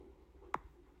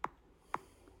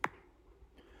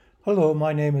Hello,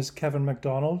 my name is Kevin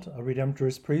McDonald, a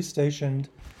Redemptorist priest stationed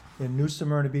in New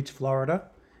Smyrna Beach, Florida,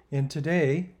 and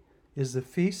today is the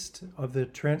Feast of the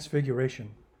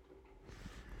Transfiguration.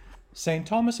 St.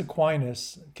 Thomas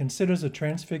Aquinas considers the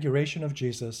Transfiguration of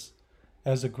Jesus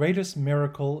as the greatest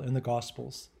miracle in the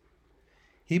Gospels.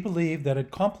 He believed that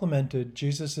it complemented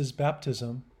Jesus'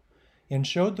 baptism and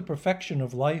showed the perfection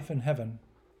of life in heaven.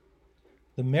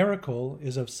 The miracle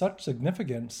is of such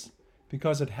significance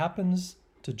because it happens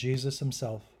to Jesus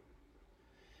himself.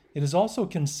 It is also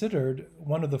considered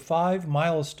one of the 5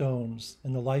 milestones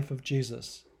in the life of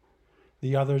Jesus,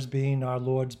 the others being our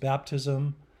Lord's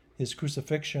baptism, his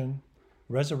crucifixion,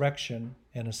 resurrection,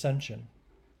 and ascension.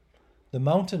 The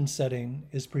mountain setting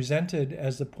is presented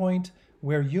as the point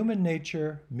where human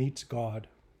nature meets God.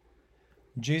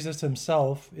 Jesus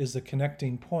himself is the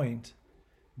connecting point,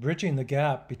 bridging the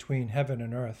gap between heaven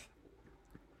and earth.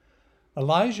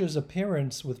 Elijah's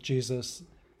appearance with Jesus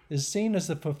is seen as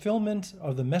the fulfillment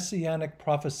of the messianic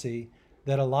prophecy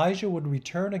that Elijah would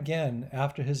return again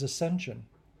after his ascension.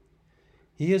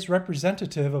 He is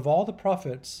representative of all the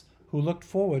prophets who looked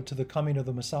forward to the coming of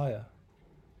the Messiah.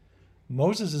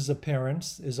 Moses'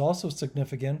 appearance is also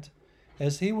significant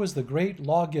as he was the great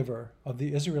lawgiver of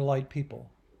the Israelite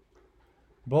people.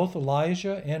 Both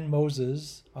Elijah and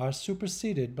Moses are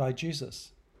superseded by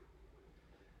Jesus.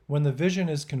 When the vision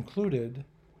is concluded,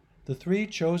 the 3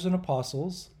 chosen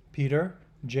apostles, Peter,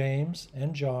 James,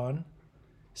 and John,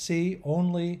 see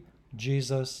only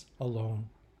Jesus alone.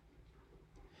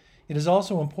 It is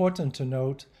also important to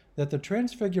note that the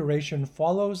Transfiguration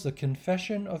follows the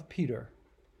confession of Peter,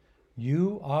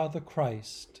 "You are the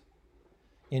Christ,"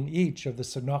 in each of the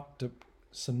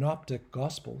synoptic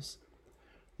Gospels.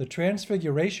 The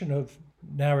Transfiguration of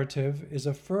narrative is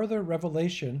a further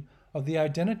revelation of the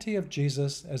identity of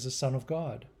Jesus as the Son of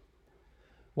God.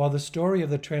 While the story of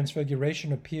the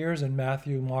Transfiguration appears in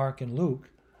Matthew, Mark, and Luke,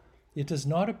 it does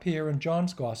not appear in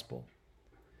John's Gospel.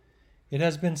 It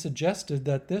has been suggested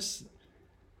that this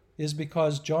is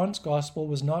because John's Gospel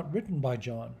was not written by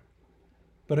John,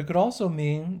 but it could also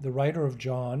mean the writer of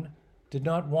John did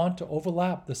not want to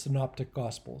overlap the synoptic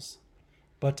Gospels,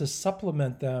 but to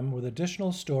supplement them with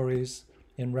additional stories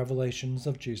and revelations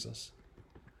of Jesus.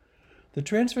 The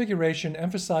Transfiguration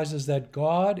emphasizes that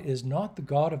God is not the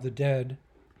God of the dead,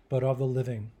 but of the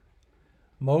living.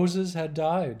 Moses had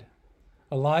died.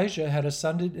 Elijah had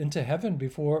ascended into heaven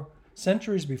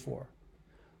centuries before.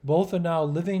 Both are now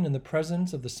living in the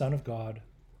presence of the Son of God.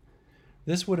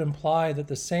 This would imply that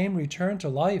the same return to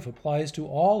life applies to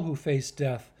all who face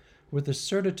death with the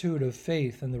certitude of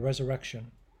faith in the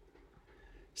resurrection.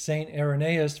 St.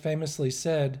 Irenaeus famously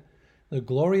said, "The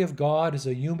glory of God is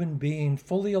a human being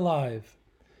fully alive.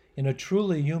 In a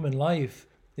truly human life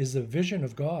is the vision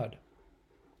of God."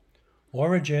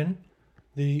 Origen,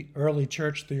 the early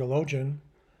church theologian,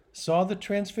 saw the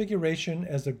Transfiguration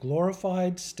as the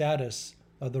glorified status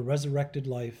of the resurrected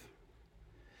life.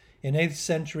 An 8th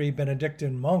century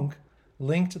Benedictine monk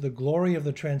linked the glory of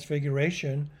the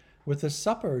Transfiguration with the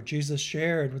supper Jesus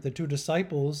shared with the 2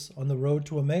 disciples on the road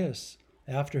to Emmaus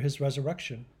after his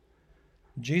resurrection.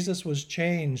 Jesus was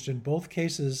changed in both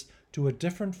cases to a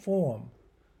different form,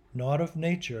 not of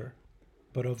nature,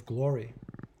 but of glory.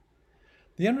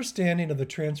 The understanding of the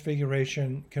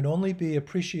Transfiguration can only be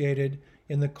appreciated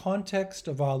in the context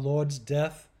of our Lord's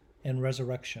death and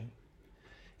resurrection.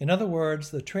 In other words,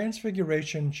 the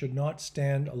Transfiguration should not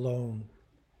stand alone.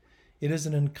 It is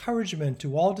an encouragement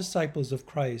to all disciples of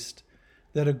Christ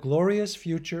that a glorious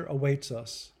future awaits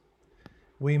us.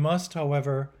 We must,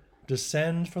 however,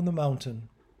 descend from the mountain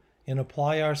and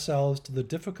apply ourselves to the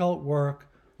difficult work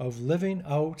of living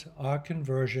out our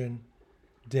conversion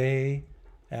day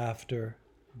after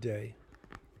day.